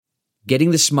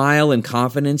Getting the smile and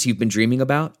confidence you've been dreaming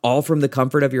about, all from the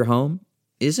comfort of your home,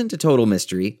 isn't a total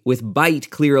mystery with Byte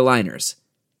clear aligners.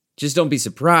 Just don't be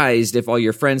surprised if all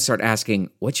your friends start asking,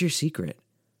 "What's your secret?"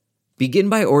 Begin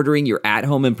by ordering your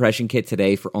at-home impression kit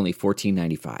today for only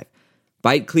 $14.95.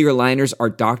 Byte clear aligners are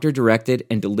doctor-directed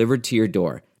and delivered to your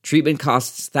door. Treatment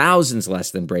costs thousands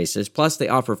less than braces, plus they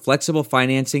offer flexible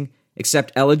financing,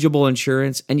 accept eligible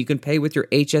insurance, and you can pay with your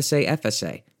HSA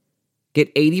FSA. Get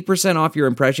 80% off your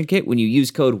impression kit when you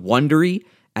use code WONDERY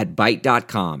at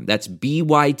Byte.com. That's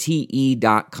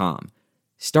BYTE.com.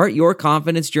 Start your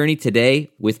confidence journey today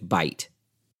with Byte.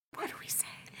 What do we say?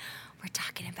 We're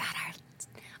talking about our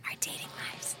dating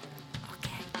lives.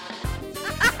 Okay.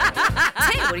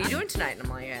 Hey, what are you doing tonight? And I'm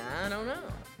like, I don't know.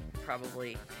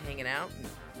 Probably hanging out and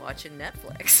watching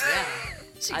Netflix. Yeah.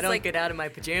 She's I don't like, get out of my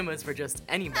pajamas for just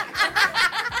anybody.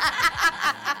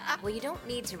 Well, you don't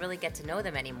need to really get to know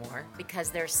them anymore because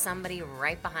there's somebody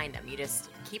right behind them. You just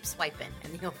keep swiping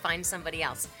and you'll find somebody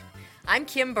else. I'm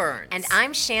Kim Burns. And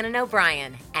I'm Shannon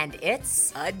O'Brien, and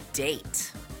it's A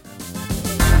Date.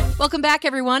 Welcome back,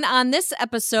 everyone. On this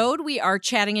episode, we are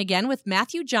chatting again with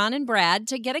Matthew, John, and Brad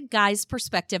to get a guy's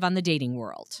perspective on the dating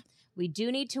world. We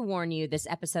do need to warn you this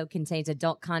episode contains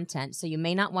adult content, so you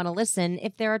may not want to listen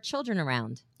if there are children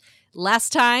around.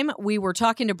 Last time, we were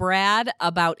talking to Brad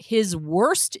about his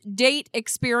worst date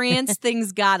experience.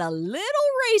 Things got a little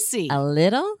racy. A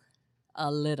little?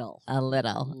 A little. A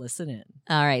little. Listen in.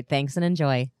 All right, thanks and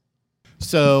enjoy.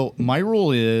 So my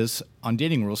rule is on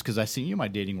dating rules, because I sent you my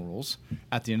dating rules.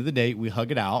 At the end of the date, we hug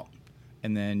it out,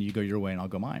 and then you go your way and I'll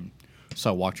go mine. So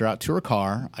I walked her out to her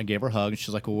car. I gave her a hug, and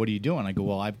she's like, "Well, what are you doing?" I go,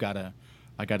 "Well, I got to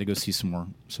go see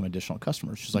some additional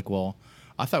customers." She's like, "Well,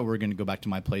 I thought we were going to go back to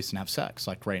my place and have sex,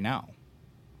 like right now."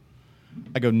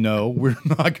 I go, "No, we're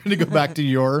not going to go back to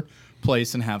your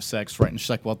place and have sex right." And she's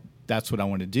like, "Well, that's what I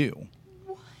want to do."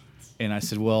 What? And I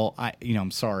said, "Well,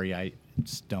 I'm sorry, I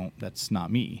just don't. That's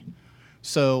not me."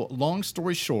 So, long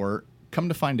story short, come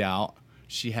to find out,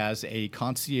 she has a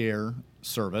concierge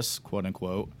service, quote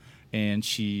unquote, and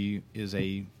she is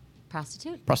a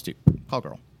Prostitute? call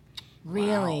girl.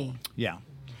 Really? Yeah.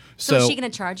 So is she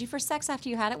going to charge you for sex after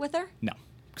you had it with her? No,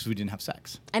 because we didn't have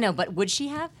sex. I know, but would she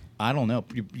have? I don't know.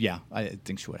 Yeah, I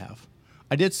think she would have.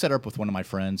 I did set her up with one of my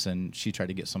friends, and she tried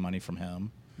to get some money from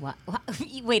him. What?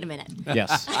 Wait a minute.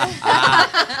 Yes.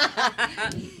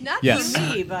 Not Yes. for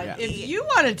me, but Yeah. if you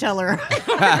want to tell her.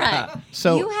 Right.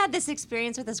 So You had this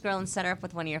experience with this girl and set her up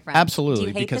with one of your friends. absolutely. Do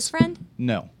you hate because, this friend?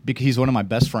 No, because he's one of my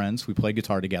best friends. We play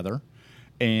guitar together,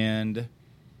 and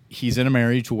he's in a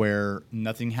marriage where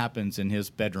nothing happens in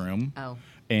his bedroom. Oh.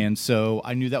 And so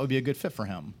I knew that would be a good fit for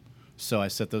him. So I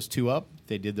set those two up.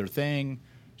 They did their thing.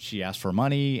 She asked for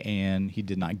money, and he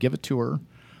did not give it to her.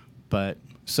 But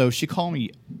so she called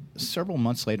me several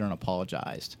months later and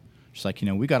apologized. She's like,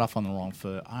 we got off on the wrong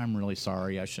foot. I'm really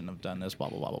sorry. I shouldn't have done this, blah,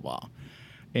 blah, blah, blah, blah.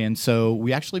 And so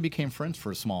we actually became friends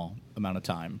for a small amount of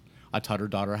time. I taught her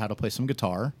daughter how to play some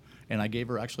guitar, and I gave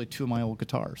her actually 2 of my old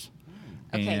guitars.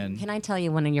 Okay, And can I tell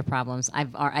you one of your problems?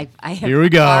 I Here we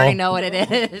go. already know what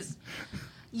it is.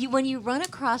 When you run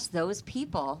across those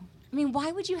people, I mean,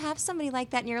 why would you have somebody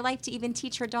like that in your life to even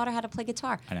teach her daughter how to play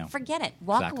guitar? I know. Forget it.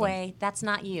 Walk Exactly. away. That's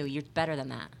not you. You're better than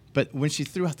that. But when she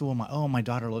threw out the wall, my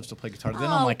daughter loves to play guitar. Then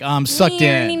I'm Oh, like, I'm sucked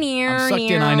in. near, I'm sucked in.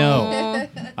 near. I know.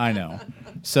 I know.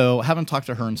 So haven't talked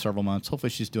to her in several months.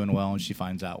 Hopefully she's doing well and she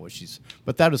finds out what she's.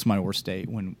 But that was my worst date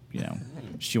when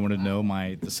she wanted to know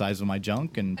the size of my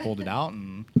junk and pulled it out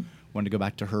and wanted to go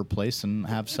back to her place and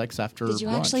have sex after. Did you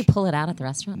brunch. actually pull it out at the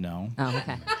restaurant? No. Oh,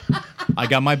 okay. I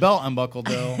got my belt unbuckled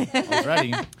though. I was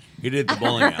ready. He did the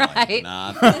bowling alley. Right.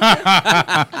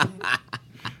 Nah,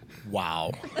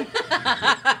 Wow.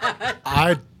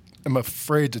 I am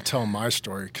afraid to tell my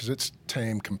story because it's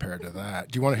tame compared to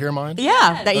that. Do you want to hear mine?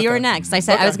 Yeah, that you were Okay. next. I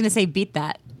said I Okay. was going to say beat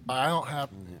that. I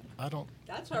don't.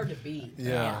 That's hard to beat.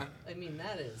 Yeah. I mean,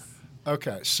 that is.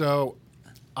 Okay, so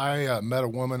I met a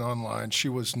woman online. She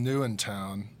was new in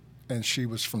town, and she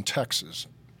was from Texas.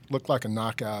 Looked like a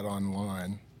knockout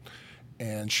online.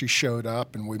 And she showed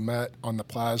up, and we met on the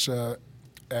plaza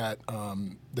at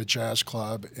the jazz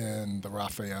club in the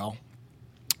Raphael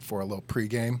for a little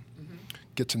pregame,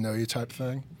 get to know you type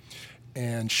thing.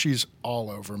 And she's all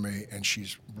over me, and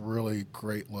she's really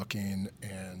great looking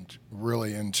and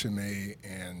really into me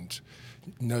and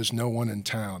knows no one in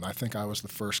town. I think I was the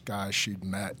first guy she'd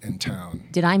met in town.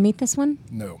 Did I meet this one?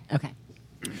 No. Okay.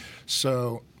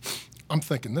 So I'm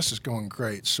thinking this is going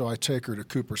great. So I take her to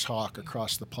Cooper's Hawk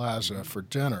across the plaza for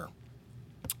dinner.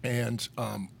 And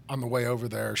on the way over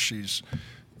there, she's,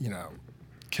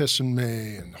 kissing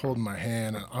me and holding my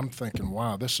hand. And I'm thinking,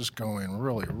 wow, this is going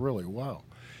really, really well.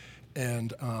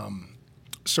 And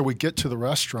So we get to the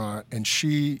restaurant, and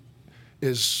she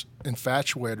is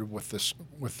infatuated with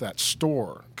that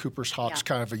store. Cooper's Hawk's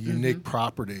kind of a unique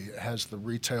property. It has the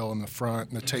retail in the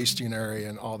front and the tasting area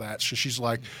and all that. So she's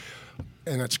like,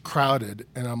 and it's crowded,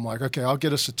 and I'm like, okay, I'll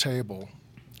get us a table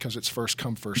because it's first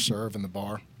come, first serve in the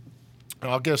bar. And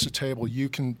I'll get us a table. You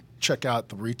can check out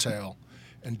the retail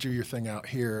and do your thing out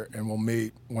here, and we'll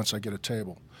meet once I get a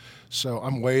table. So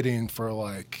I'm waiting for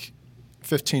like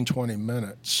 15, 20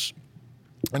 minutes,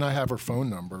 and I have her phone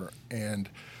number, and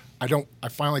I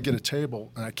finally get a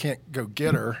table, and I can't go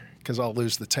get her because I'll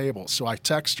lose the table. So I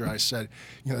text her. I said,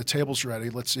 the table's ready.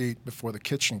 Let's eat before the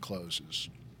kitchen closes.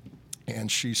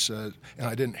 And she said, and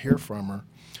I didn't hear from her.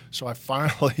 So I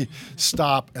finally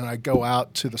stop, and I go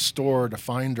out to the store to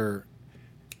find her,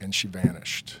 and she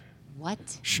vanished.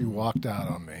 What? She walked out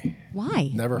on me. Why?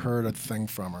 Never heard a thing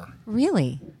from her.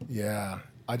 Really? Yeah.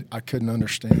 I couldn't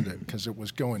understand it because it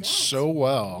was going so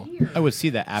well. I would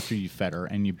see that after you fed her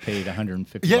and you paid $150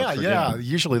 for Yeah. dinner.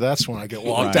 Usually that's when I get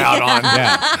walked out on.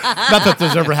 Yeah. Not that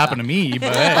this ever happened to me,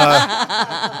 but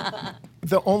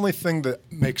The only thing that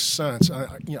makes sense,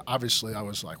 obviously I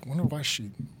was like, wonder why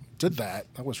she did that.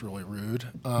 That was really rude.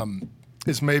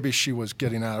 Is maybe she was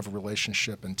getting out of a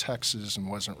relationship in Texas and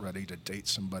wasn't ready to date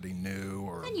somebody new.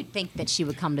 Or And you'd think that she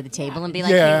would come to the table and be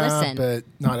like, yeah, hey, listen. but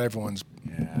not everyone's.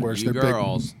 Where's you their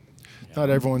girls. Not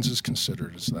everyone's as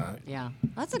considered as that. Yeah,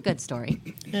 that's a good story.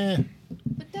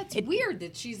 But that's weird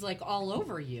that she's like all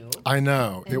over you. I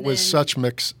know. And It was then- such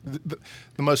mixed, the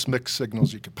most mixed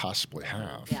signals you could possibly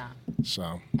have. Yeah.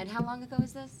 So, And how long ago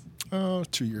was this?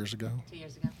 2 years ago. 2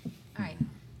 years ago. All right,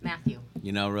 Matthew.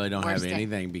 Really don't Worst have day.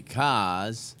 anything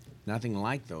because nothing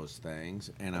like those things,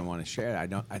 and I want to share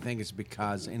it. I think it's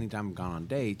because anytime I've gone on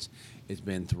dates, it's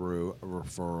been through a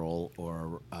referral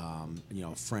or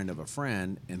a friend of a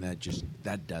friend, and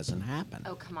that doesn't happen.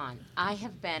 Oh, come on. I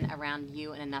have been around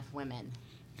you and enough women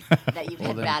that you've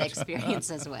had bad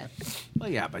experiences with. Well,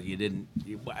 yeah, but you didn't.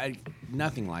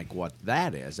 Nothing like what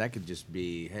that is. That could just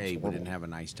be, hey, we didn't have a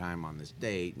nice time on this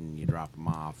date, and you drop them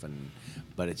off,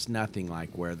 but it's nothing like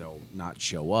where they'll not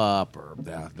show up or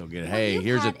they'll get, hey, you've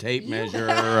here's a had- tape you- measure.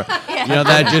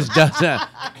 That just doesn't.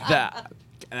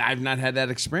 I've not had that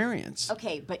experience.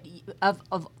 Okay, but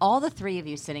of all the three of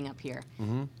you sitting up here,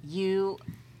 you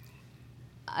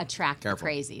attract the Careful.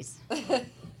 crazies.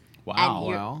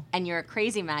 Wow. And you're a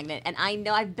crazy magnet. And I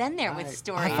know I've been there with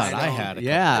stories. I thought I had a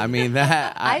Yeah, I mean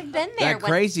that. I've been there That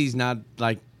when- crazy's not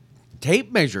like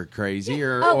tape measure crazy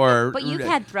Oh, or. but you've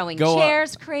had throwing go up-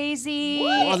 chairs crazy.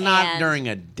 Well, not and- during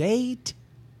a date.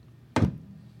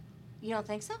 You don't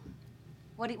think so?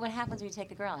 What happens when you take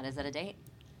the girl out? Is it a date?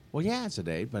 Well, yeah, it's a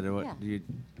date, but Yeah.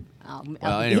 Oh,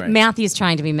 Well, anyway. Matthew's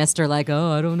trying to be Mr. Like,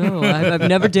 oh, I don't know. I've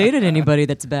never dated anybody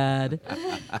that's bad.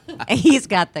 He's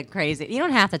got the crazy. You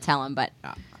don't have to tell him, but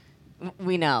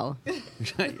we know.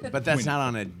 but that's not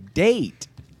on a date.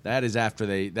 That is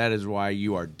that is why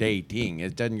you are dating.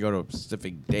 It doesn't go to a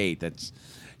specific date. That's,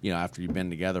 after you've been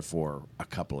together for a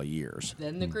couple of years.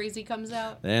 Then the crazy comes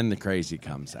out. Then the crazy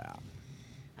comes out.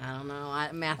 I don't know.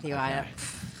 Matthew, Why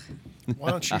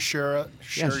don't you share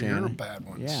your Shannon. bad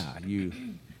ones? Yeah, you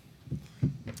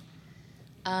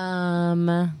Oh,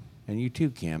 and you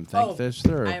too, Kim. Think this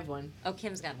through. I have one.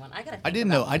 Kim's got one. I gotta. I didn't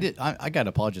know. I got to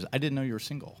apologize. I didn't know you were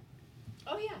single.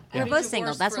 Oh, yeah. We're I've been both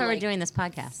single. divorced That's for, why we're like, doing this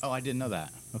podcast. Oh, I didn't know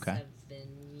that. Okay. 7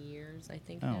 years, I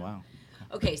think. Oh, now. wow.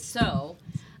 Okay, so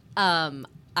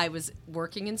I was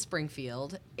working in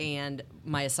Springfield, and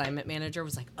my assignment manager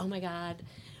was like, "Oh my God,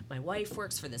 my wife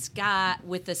works for this guy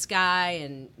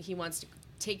and he wants to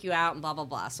take you out and blah blah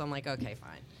blah." So I'm like, "Okay,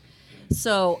 fine."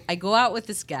 So I go out with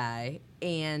this guy,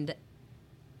 and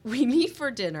we meet for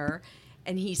dinner,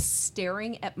 and he's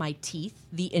staring at my teeth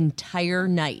the entire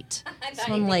night.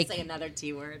 So I'm like, say another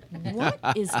T word. "What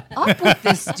is up with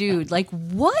this dude? Like,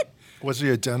 what?" Was he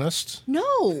a dentist?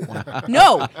 No.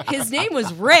 His name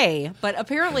was Ray, but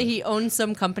apparently he owned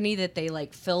some company that they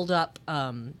like filled up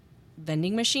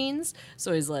vending machines.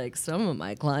 So he's like, some of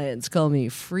my clients call me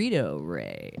Frito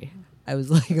Ray. I was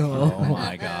like, Oh oh.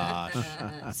 my gosh.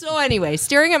 So anyway,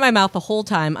 staring at my mouth the whole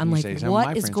time, I'm You say like, some of my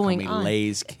what is friends call going me on?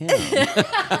 Lay's Kim.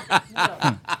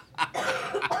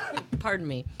 Pardon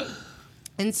me.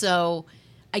 And so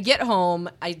I get home.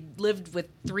 I lived with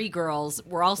 3 girls.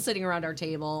 We're all sitting around our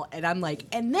table, and I'm like,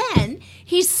 and then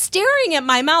he's staring at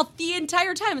my mouth the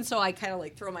entire time. And so I kind of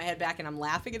like throw my head back, and I'm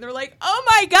laughing, and they're like, "Oh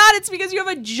my God, it's because you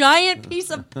have a giant piece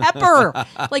of pepper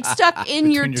like stuck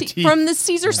in your Between your teeth teeth. from the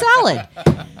Caesar salad." Who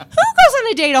goes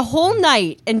on a date a whole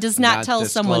night and does not Not tell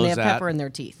someone they have disclose that. pepper in their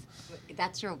teeth?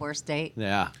 That's your worst date.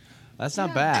 Yeah, that's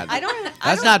not bad. I don't.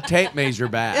 That's not tape measure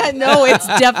bad. No, it's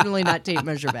definitely not tape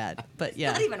measure bad. But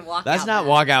yeah. Not even walk That's out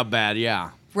not bad. walkout bad.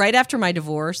 Yeah. Right after my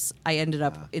divorce, I ended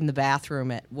up in the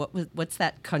bathroom at what's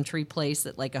that country place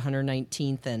at like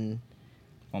 119th and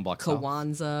 1 block south.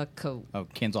 Kawanza, Oh,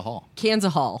 Kansas Hall.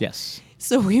 Kansas Hall. Yes.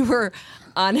 So we were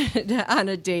on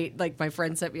a date. Like my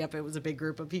friend set me up. It was a big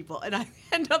group of people, and I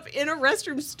end up in a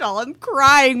restroom stall. I'm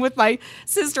crying with my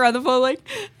sister on the phone. Like,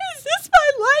 is this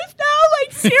my life now?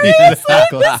 Like seriously,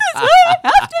 Exactly. this is what I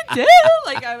have to do.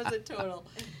 Like I was a total.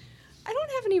 I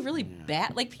don't have any really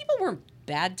bad. Like people weren't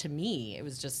bad to me. It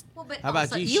was just Well, but How about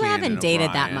also, you, you Shannon haven't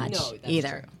dated that O'Brien? much no, that's either.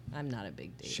 true. I'm not a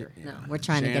big dater. No, we're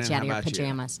trying to get you out Shannon, of your how about you?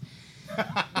 pajamas.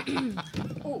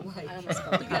 Oh, I almost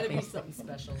felt you got to be something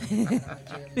special.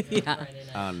 Yeah.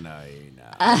 Oh no, you know.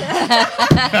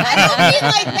 I don't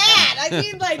mean like that. I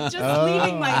mean like just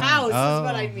leaving my house is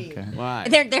what I mean. okay. Why?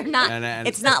 They're not. And-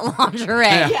 it's not lingerie.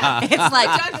 It's like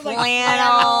Talking like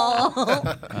flannel,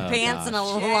 pants and a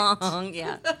gosh. long,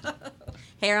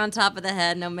 hair on top of the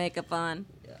head, no makeup on.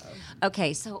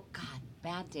 Okay, so God,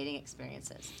 bad dating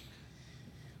experiences.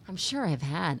 I'm sure I've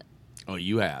had. Oh,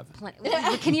 you have.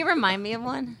 Can you remind me of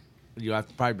one? You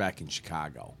have probably back in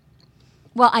Chicago.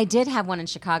 Well, I did have one in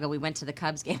Chicago. We went to the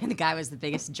Cubs game, and the guy was the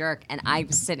biggest jerk. And I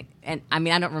was sitting, and I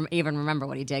mean, I don't even remember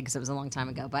what he did because it was a long time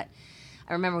ago. But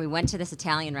I remember we went to this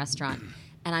Italian restaurant,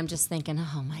 and I'm just thinking,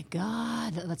 oh my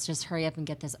God, let's just hurry up and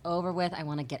get this over with. I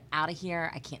want to get out of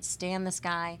here. I can't stand this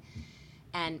guy.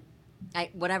 And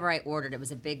whatever I ordered, it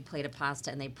was a big plate of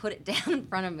pasta, and they put it down in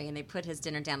front of me, and they put his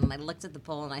dinner down, and I looked at the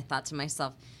bowl, and I thought to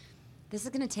myself, this is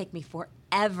going to take me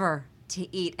forever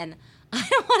to eat, and I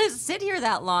don't want to sit here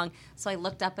that long. So I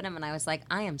looked up at him, and I was like,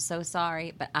 I am so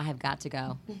sorry, but I have got to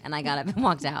go. And I got up and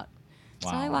walked out. So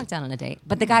I Wow. walked out on a date.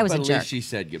 But the guy was But a at jerk. least she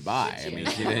said goodbye. I mean,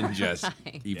 she didn't just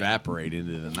evaporate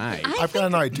into the night. I've got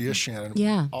an idea, Shannon.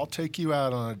 Yeah. I'll take you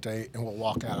out on a date and we'll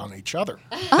walk out on each other.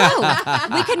 Oh,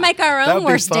 we could make our That'd own be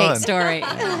worst date fun. story.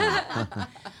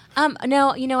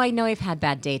 No, I know I've had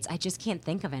bad dates. I just can't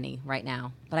think of any right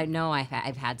now. But I know I've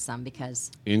had some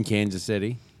because In Kansas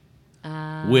City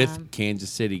with Kansas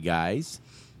City guys.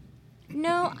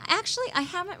 no, actually I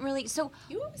haven't really. So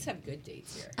You always have good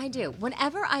dates here. I do.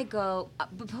 Whenever I go,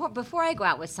 before I go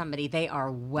out with somebody, they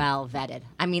are well vetted.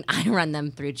 I mean, I run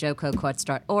them through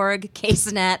jocoquotes.org,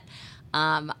 CaseNet.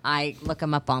 I look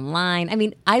them up online. I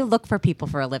mean, I look for people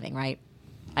for a living, right?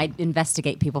 I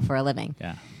investigate people for a living.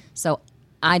 Yeah. So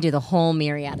I do the whole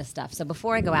myriad of stuff. So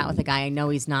before I go out with a guy, I know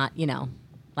he's not,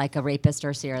 like a rapist or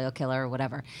a serial killer or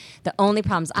whatever. The only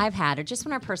problems I've had are just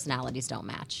when our personalities don't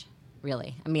match,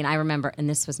 really. I mean, I remember, and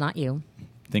this was not you,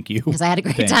 Thank you. because I had a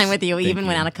great Thanks. time with you. We Thank even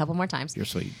went you. out a couple more times. You're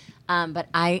sweet. But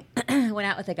I went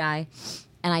out with a guy,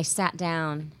 and I sat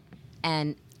down,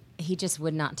 and he just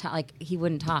would not talk. Like, he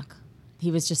wouldn't talk. He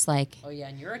was just like, Oh yeah,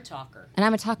 and you're a talker. and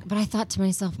I'm a talker, but I thought to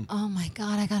myself, oh my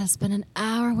God, I got to spend an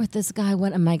hour with this guy.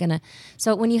 What am I going to?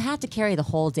 So when you have to carry the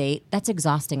whole date, that's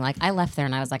exhausting. Like, I left there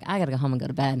and I was like, I got to go home and go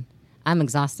to bed. I'm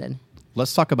exhausted.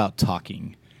 Let's talk about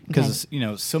talking because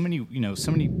so many on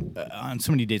so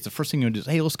many dates. The first thing you do is,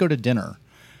 hey, let's go to dinner.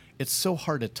 It's so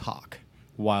hard to talk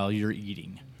while you're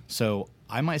eating. So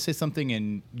I might say something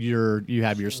and you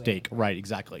have your steak, right?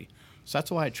 Exactly. So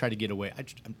that's why I try to get away.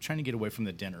 I'm trying to get away from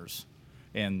the dinners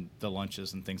and the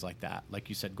lunches and things like that. Like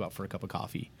you said, go out for a cup of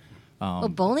coffee. Well,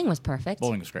 bowling was perfect.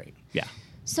 Bowling was great. Yeah.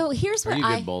 So here's Are what you a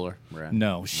I. good bowler, Brad?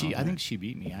 No, I think she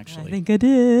beat me actually. I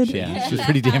did. Yeah, she was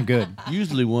pretty damn good.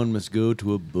 Usually one must go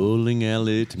to a bowling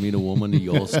alley to meet a woman of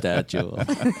your stature.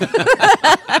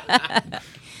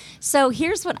 So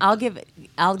here's what I'll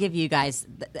give you guys.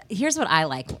 Here's what I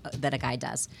like that a guy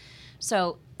does.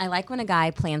 So I like when a guy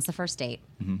plans the first date.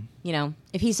 Mm-hmm.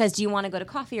 If he says, "Do you want to go to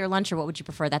coffee or lunch or what would you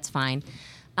prefer?" That's fine.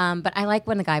 But I like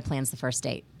when a guy plans the first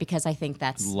date because I think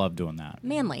that's Love doing that.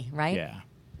 manly, right? Yeah.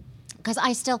 Because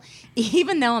I still,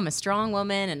 even though I'm a strong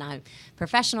woman and I'm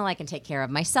professional, I can take care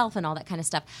of myself and all that kind of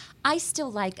stuff. I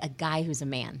still like a guy who's a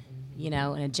man,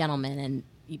 and a gentleman, and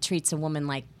he treats a woman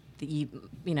like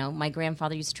my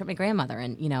grandfather used to treat my grandmother,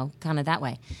 and kind of that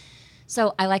way.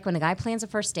 So I like when a guy plans a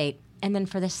first date, and then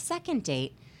for the second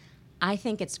date, I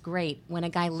think it's great when a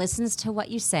guy listens to what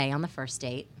you say on the first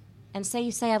date, and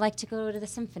you say I like to go to the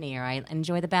symphony, or I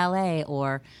enjoy the ballet,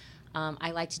 or I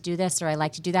like to do this, or I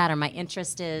like to do that, or my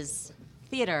interest is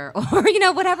theater, or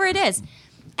whatever it is.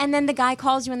 And then the guy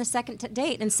calls you on the second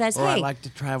date and says, Or "Hey, I like to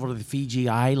travel to the Fiji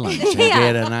Islands and Yeah.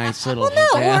 get a nice little Well,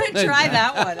 no, hotel. or Try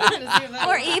that one. I'm gonna see if that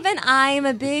or even I'm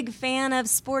a big fan of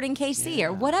Sporting KC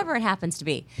or whatever it happens to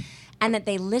be." And that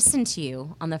they listen to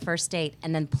you on the first date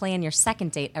and then plan your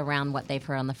second date around what they've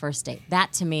heard on the first date.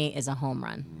 That to me is a home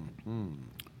run.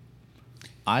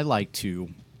 I like to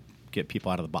get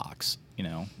people out of the box.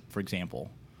 for example,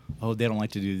 oh, they don't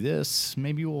like to do this.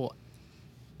 Maybe we'll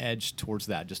edge towards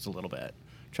that just a little bit.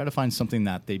 Try to find something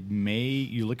that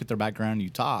you look at their background, you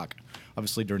talk,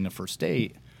 obviously during the first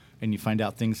date, and you find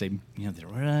out things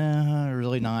they're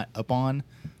really not up on.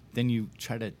 Then you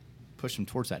try to push them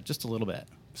towards that just a little bit.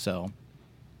 So,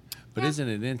 But isn't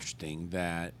it interesting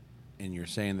that, and you're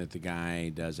saying that the guy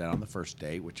does that on the first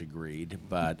date, which agreed,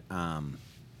 but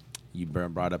you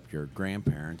brought up your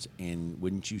grandparents, and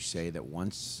wouldn't you say that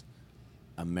once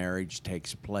a marriage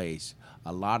takes place,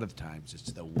 a lot of times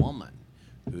it's the woman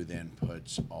who then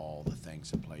puts all the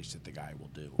things in place that the guy will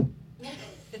do?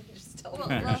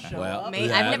 Well, I've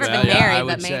never been married, I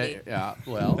would but say, maybe. yeah.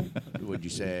 Well, would you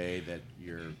say that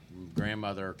your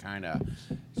grandmother kind of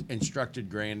instructed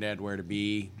granddad where to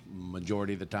be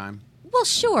majority of the time? Well,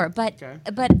 sure, but Okay.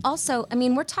 but also, I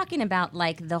mean, we're talking about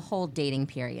like the whole dating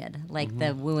period, like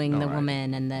the wooing the All right.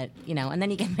 woman, and and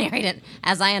then you get married, and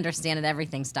as I understand it,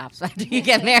 everything stops after you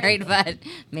get married, but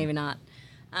maybe not.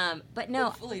 But no,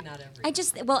 Hopefully not every. I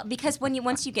just because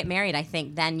once you get married, I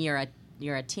think then you're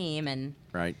a team, and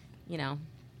Right.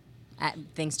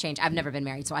 things change. I've never been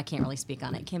married, so I can't really speak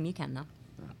on it. Kim, you can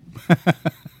though.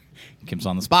 Kim's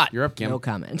on the spot. You're up, Kim. No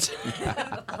comment.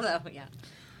 Although, yeah.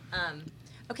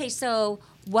 Okay, so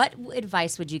what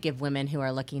advice would you give women who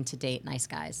are looking to date nice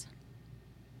guys?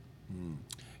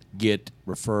 Get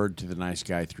referred to the nice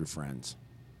guy through friends.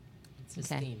 It's his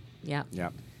Okay. theme. Yep.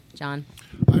 Yep. John?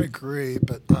 I agree,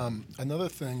 but another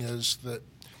thing is that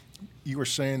you were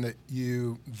saying that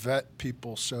you vet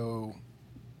people so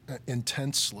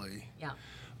intensely.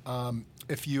 Yeah.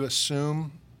 If you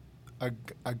assume a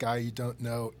guy you don't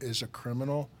know is a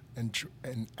criminal and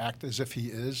act as if he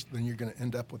is, then you're going to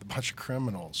end up with a bunch of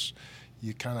criminals.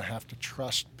 You kind of have to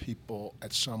trust people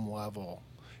at some level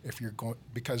if you're going,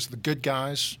 because the good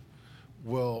guys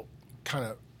will kind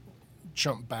of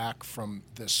jump back from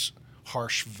this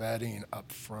harsh vetting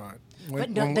up front.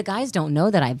 The guys don't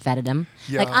know that I vetted him.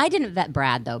 Yeah. Like, I didn't vet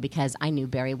Brad, though, because I knew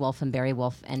Barry Wolf and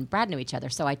Brad knew each other.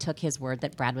 So I took his word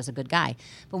that Brad was a good guy.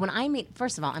 But when I meet,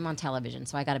 first of all, I'm on television,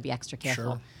 so I got to be extra careful.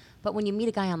 Sure. But when you meet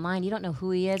a guy online, you don't know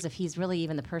who he is, if he's really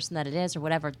even the person that it is or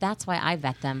whatever. That's why I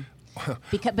vet them.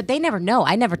 But they never know.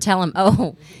 I never tell them,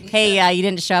 oh, hey, you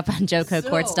didn't show up on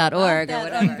jococourts.org or that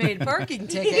whatever. unpaid parking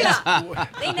ticket. Yeah.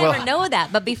 They never know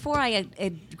that. But before I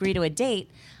agree to a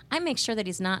date, I make sure that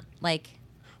he's not like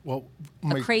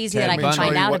crazy that I can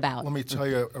find out about. Let me tell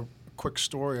you a quick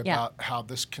story Yeah. about how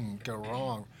this can go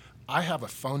wrong. I have a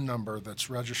phone number that's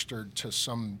registered to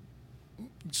somebody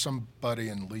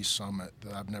in Lee Summit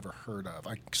that I've never heard of.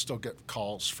 I still get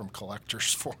calls from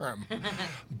collectors for him.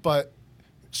 But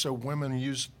so women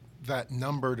use that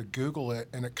number to Google it,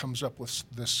 and it comes up with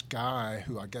this guy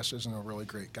who I guess isn't a really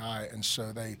great guy, and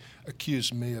so they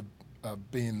accuse me of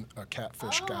being a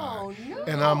catfish guy.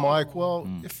 And I'm like, well,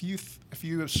 if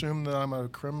you assume that I'm a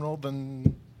criminal,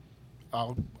 then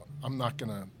I'm not going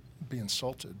to be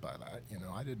insulted by that.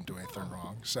 I didn't do anything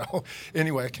wrong. So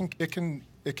anyway, it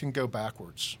can go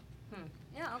backwards.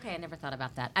 Yeah, okay, I never thought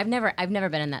about that. I've never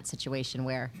been in that situation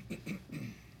where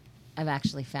I've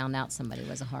actually found out somebody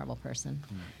was a horrible person.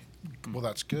 Well,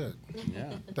 that's good.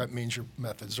 Yeah. That means your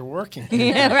methods are working.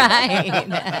 Yeah, right.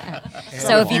 And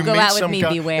So if you go meet out with some me,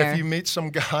 guy, beware. If you meet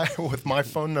some guy with my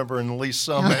phone number in Lee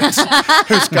Summit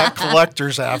who's got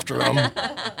collectors after him,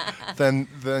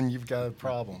 then you've got a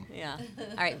problem. Yeah.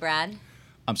 All right, Brad.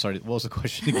 I'm sorry. What was the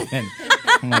question again?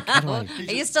 I'm like, how do I?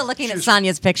 Are you still looking at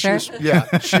Sonia's picture?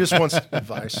 She just wants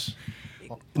advice.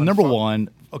 Number one,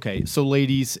 okay. So,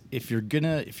 ladies, if you're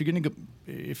gonna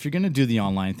do the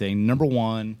online thing, number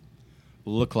one,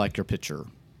 look like your picture.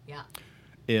 Yeah.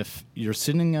 If you're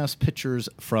sending us pictures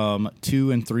from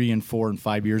 2 and 3 and 4 and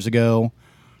 5 years ago,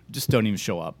 just don't even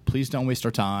show up. Please don't waste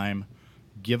our time.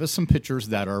 Give us some pictures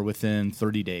that are within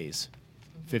 30 days,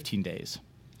 15 days.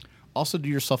 Also, do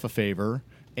yourself a favor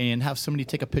and have somebody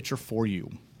take a picture for you.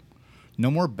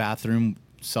 No more bathroom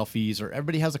selfies, or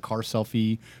everybody has a car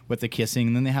selfie with the kissing,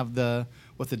 and then they have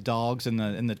with the dogs and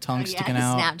the tongue sticking the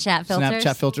out. Snapchat filters.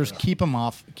 Snapchat filters. Keep them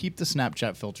off. Keep the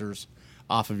Snapchat filters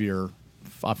off of your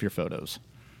photos.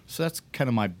 So that's kind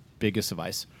of my biggest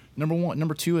advice. Number one.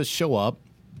 Number two is show up,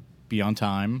 be on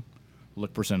time,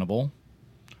 look presentable,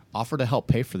 offer to help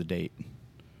pay for the date.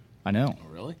 I know. Oh,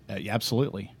 really? Yeah,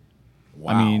 absolutely.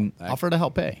 Wow. I mean, offer to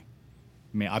help pay.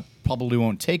 I mean, I probably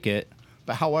won't take it,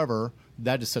 but however,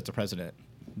 that just sets a precedent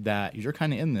that you're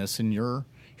kind of in this and you're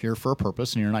here for a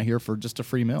purpose and you're not here for just a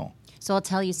free meal. So I'll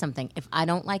tell you something. If I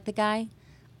don't like the guy,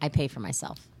 I pay for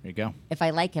myself. There you go. If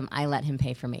I like him, I let him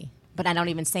pay for me. But I don't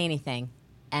even say anything.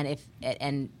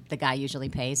 And the guy usually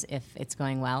pays if it's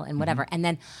going well and whatever. And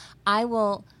then I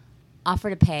will offer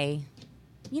to pay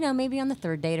maybe on the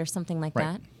third date or something like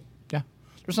Right. that. Yeah,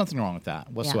 there's nothing wrong with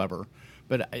that whatsoever.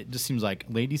 But it just seems like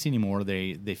ladies anymore,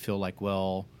 they feel like,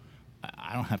 well,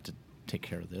 I don't have to take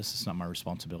care of this. It's not my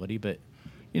responsibility. But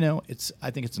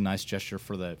I think it's a nice gesture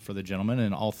for the gentleman,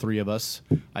 and all three of us,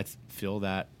 I feel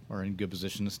that are in good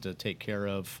positions to take care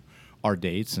of our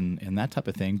dates and that type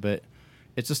of thing. But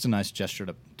it's just a nice gesture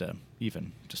to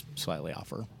even just slightly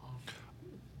offer.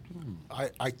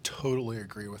 I totally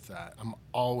agree with that. I'm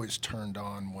always turned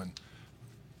on when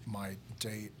my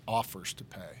date offers to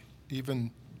pay,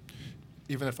 even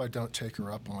if I don't take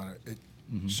her up on it.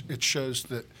 It shows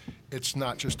that it's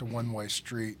not just a one-way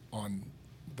street on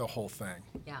the whole thing,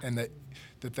 and that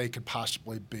they could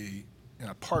possibly be in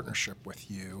a partnership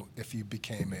with you if you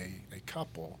became a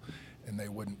couple, and they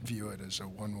wouldn't view it as a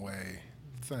one-way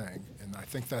thing. And I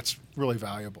think that's really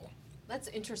valuable. That's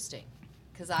interesting,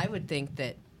 because I would think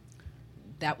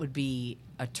that would be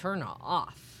a turn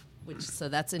off. So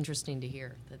that's interesting to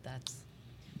hear that's.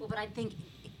 Well, but I think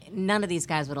none of these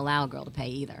guys would allow a girl to pay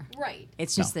either. Right.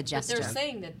 It's just the But gesture. they're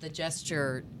saying that the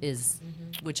gesture is,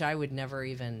 which I would never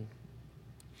even.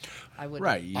 I would.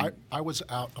 Right. I was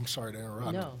out. I'm sorry to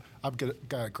interrupt. No. I've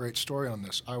got a great story on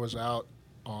this. I was out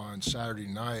on Saturday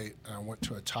night, and I went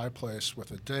to a Thai place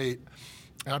with a date,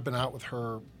 and I've been out with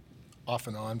her off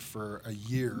and on for a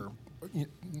year,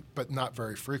 but not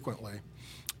very frequently.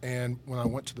 And when I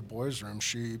went to the boys' room,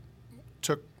 she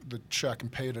took the check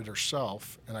and paid it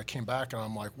herself. And I came back, and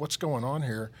I'm like, what's going on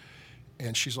here?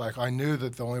 And she's like, I knew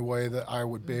that the only way that I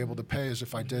would be able to pay is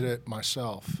if I did it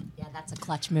myself. Yeah, that's a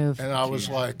clutch move. And I was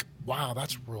like, wow,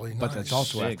 that's really nice. But that's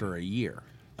also after a year.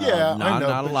 Yeah, I know, not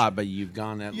a but- lot, but you've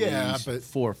gone at Yeah, least but-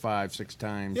 4, 5, 6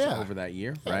 times Yeah. over that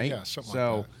year, Yeah, right? yeah, something like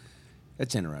so that.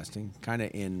 it's interesting. Kind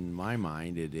of in my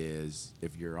mind, it is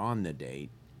if you're on the date,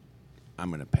 I'm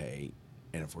going to pay,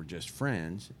 and if we're just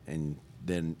friends, and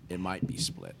then it might be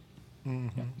split.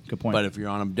 Good point. But if you're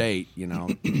on a date,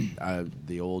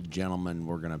 the old gentleman,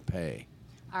 we're going to pay.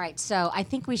 All right, so I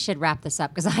think we should wrap this up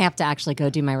because I have to actually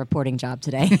go do my reporting job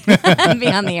today and be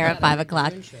on the air at 5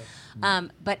 o'clock.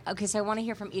 But okay, so I want to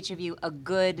hear from each of you a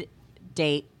good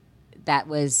date that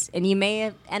was, and you may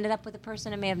have ended up with a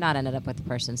person and may have not ended up with a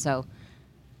person. So,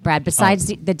 Brad, besides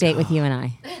the date with you and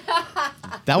I,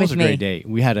 that was a with me. great date.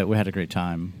 We had a great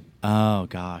time. Oh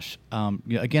gosh.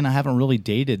 Again, I haven't really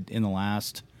dated in the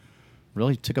last.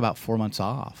 Really took about 4 months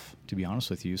off, to be honest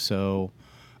with you. So,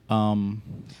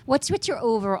 what's your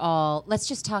overall? Let's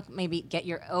just talk. Maybe get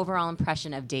your overall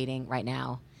impression of dating right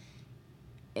now,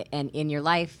 and in your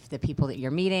life, the people that you're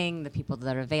meeting, the people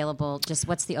that are available. Just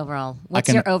what's the overall?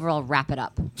 What's your overall wrap it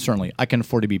up? certainly, I can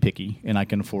afford to be picky, and I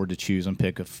can afford to choose and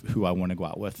pick of who I want to go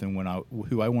out with and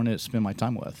who I want to spend my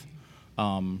time with.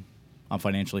 I'm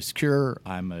financially secure.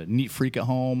 I'm a neat freak at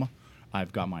home.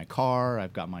 I've got my car.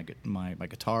 I've got my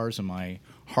guitars and my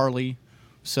Harley.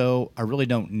 So I really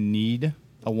don't need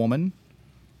a woman.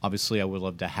 Obviously, I would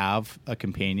love to have a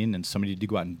companion and somebody to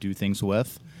go out and do things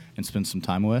with and spend some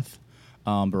time with.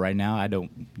 But right now, I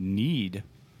don't need.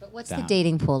 But what's the that.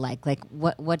 dating pool like? Like,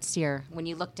 what's your when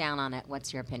you look down on it?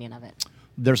 What's your opinion of it?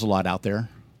 There's a lot out there.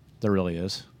 There really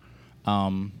is.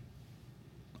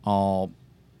 All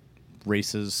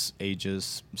races,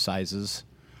 ages, sizes.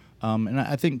 And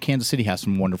I think Kansas City has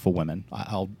some wonderful women.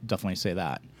 I'll definitely say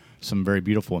that. Some very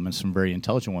beautiful women, some very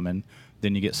intelligent women.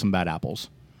 Then you get some bad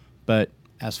apples. But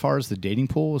as far as the dating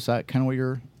pool, is that kind of what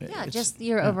you're... Yeah, just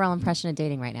your overall impression of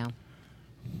dating right now.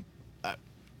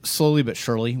 Slowly but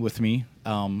surely with me.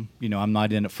 I'm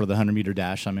not in it for the 100-meter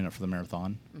dash. I'm in it for the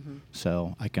marathon. Mm-hmm.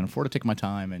 So I can afford to take my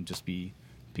time and just be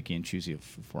picky and choosy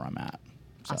of where I'm at.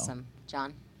 So. Awesome.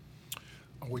 John?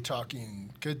 Are we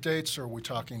talking good dates or are we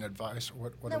talking advice?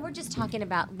 What No, we're just talking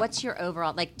about what's your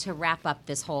overall, like to wrap up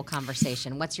this whole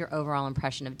conversation, what's your overall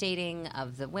impression of dating,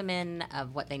 of the women,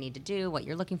 of what they need to do, what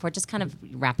you're looking for? Just kind of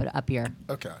wrap it up here.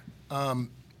 Okay.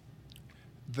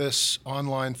 This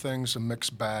online thing's a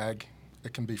mixed bag.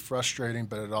 It can be frustrating,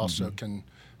 but it also can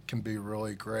be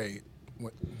really great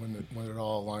when it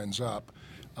all lines up.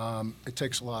 It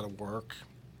takes a lot of work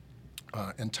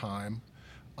and time,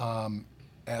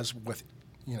 as with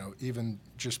even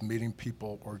just meeting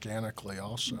people organically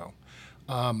also.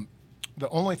 The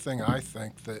only thing I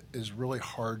think that is really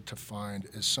hard to find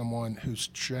is someone who's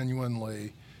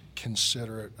genuinely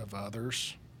considerate of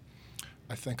others.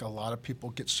 I think a lot of people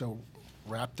get so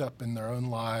wrapped up in their own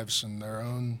lives and their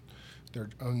own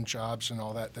jobs and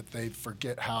all that they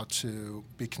forget how to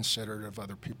be considerate of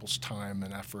other people's time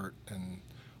and effort and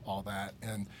all that.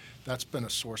 And that's been a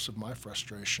source of my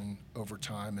frustration over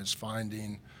time, is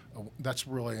finding that's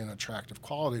really an attractive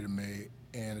quality to me,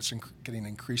 and it's getting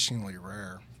increasingly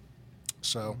rare.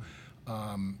 So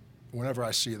whenever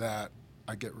I see that,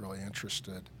 I get really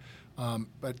interested.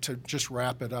 But to just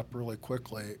wrap it up really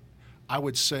quickly, I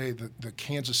would say that the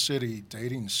Kansas City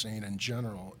dating scene in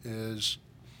general is,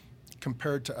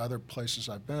 compared to other places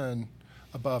I've been,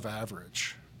 above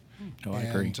average. Oh, I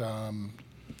agree. And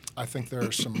I think there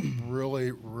are some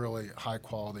really, really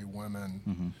high-quality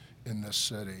women in this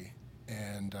city.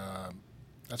 And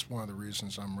that's one of the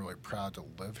reasons I'm really proud to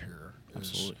live here.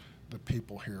 Absolutely. The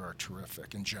people here are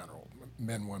terrific in general,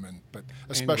 men, women, but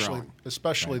growing.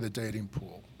 especially the dating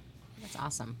pool. That's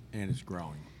awesome. And it's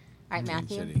growing. All right,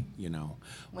 Matthew. City, you know.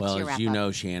 What's Well, your as you wrap-up?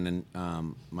 know, Shannon,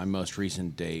 my most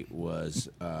recent date was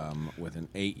with an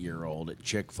 8-year-old at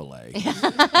Chick-fil-A, and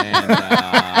then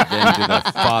to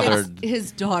the father,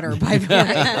 His daughter, by the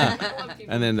way.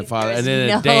 and then the father, and then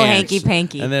no a dance,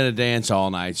 hanky-panky. and then a dance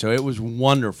all night. So it was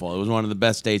wonderful. It was one of the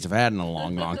best dates I've had in a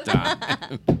long, long time.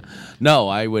 No,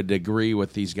 I would agree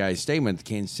with these guys' statement.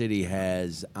 Kansas City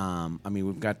has,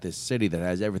 we've got this city that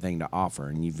has everything to offer,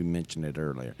 and you've mentioned it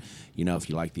earlier. You know, if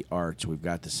you like the arts, we've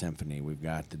got the symphony, we've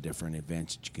got the different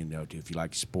events that you can go to. If you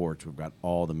like sports, we've got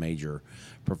all the major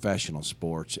professional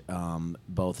sports.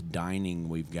 Both dining,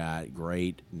 we've got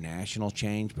great national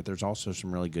chains, but there's also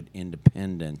some really good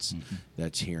independence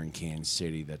that's here in Kansas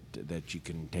City that you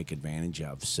can take advantage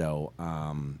of. So,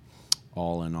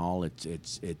 all in all,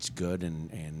 it's good,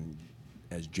 and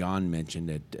as John mentioned,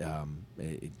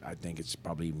 I think it's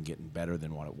probably even getting better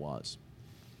than what it was.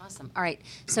 Awesome. All right.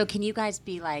 So can you guys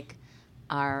be like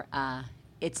our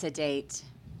It's a Date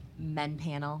men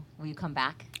panel? Will you come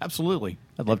back? Absolutely.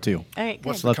 I'd love to. All right, good.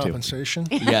 What's the Love to. compensation?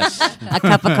 Yes. A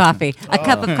cup of coffee. A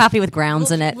cup of coffee with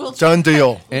grounds in it. Done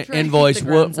deal. try to keep Invoice. the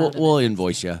grounds out of We'll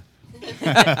invoice you.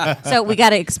 So we got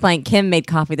to explain. Kim made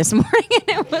coffee this morning,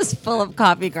 and it was full of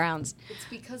coffee grounds. It's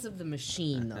because of the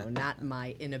machine, though, not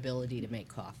my inability to make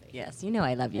coffee. Yes, you know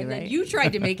I love you, And right? then you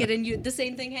tried to make it, and the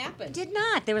same thing happened. did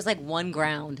not. There was like one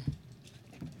ground.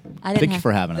 I didn't Thank you have-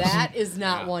 for having us. That is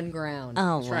not one ground.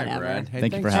 Oh, That's right, whatever. Brad. Hey,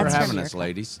 Thank you for thanks having us, us.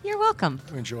 ladies. You're welcome.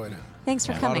 We enjoyed it. Thanks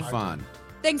for A lot coming. of fun.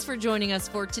 Thanks for joining us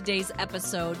for today's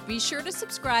episode. Be sure to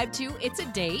subscribe to It's a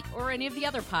Date or any of the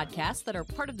other podcasts that are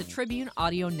part of the Tribune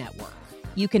Audio Network.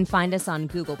 You can find us on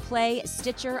Google Play,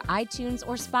 Stitcher, iTunes,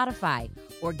 or Spotify.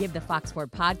 Or give the Fox 4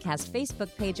 Podcast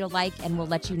Facebook page a like, and we'll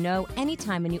let you know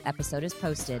anytime a new episode is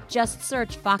posted. Just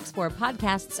search Fox 4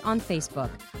 Podcasts on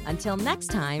Facebook. Until next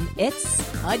time, it's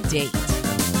a date.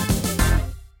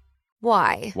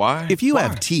 Why? Why? If you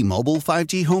have T-Mobile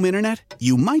 5G home internet,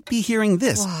 you might be hearing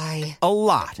this Why? a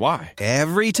lot. Why?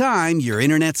 Every time your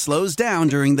internet slows down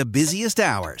during the busiest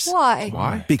hours. Why?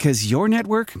 Why? Because your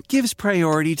network gives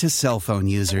priority to cell phone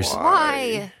users.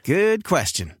 Why? Good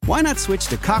question. Why not switch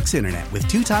to Cox Internet with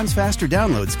 2 times faster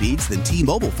download speeds than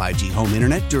T-Mobile 5G home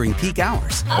internet during peak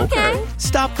hours? Okay.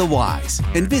 Stop the whys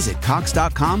and visit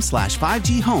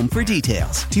cox.com/5G home for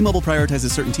details. T-Mobile prioritizes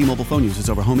certain T-Mobile phone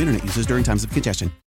users over home internet users during times of congestion.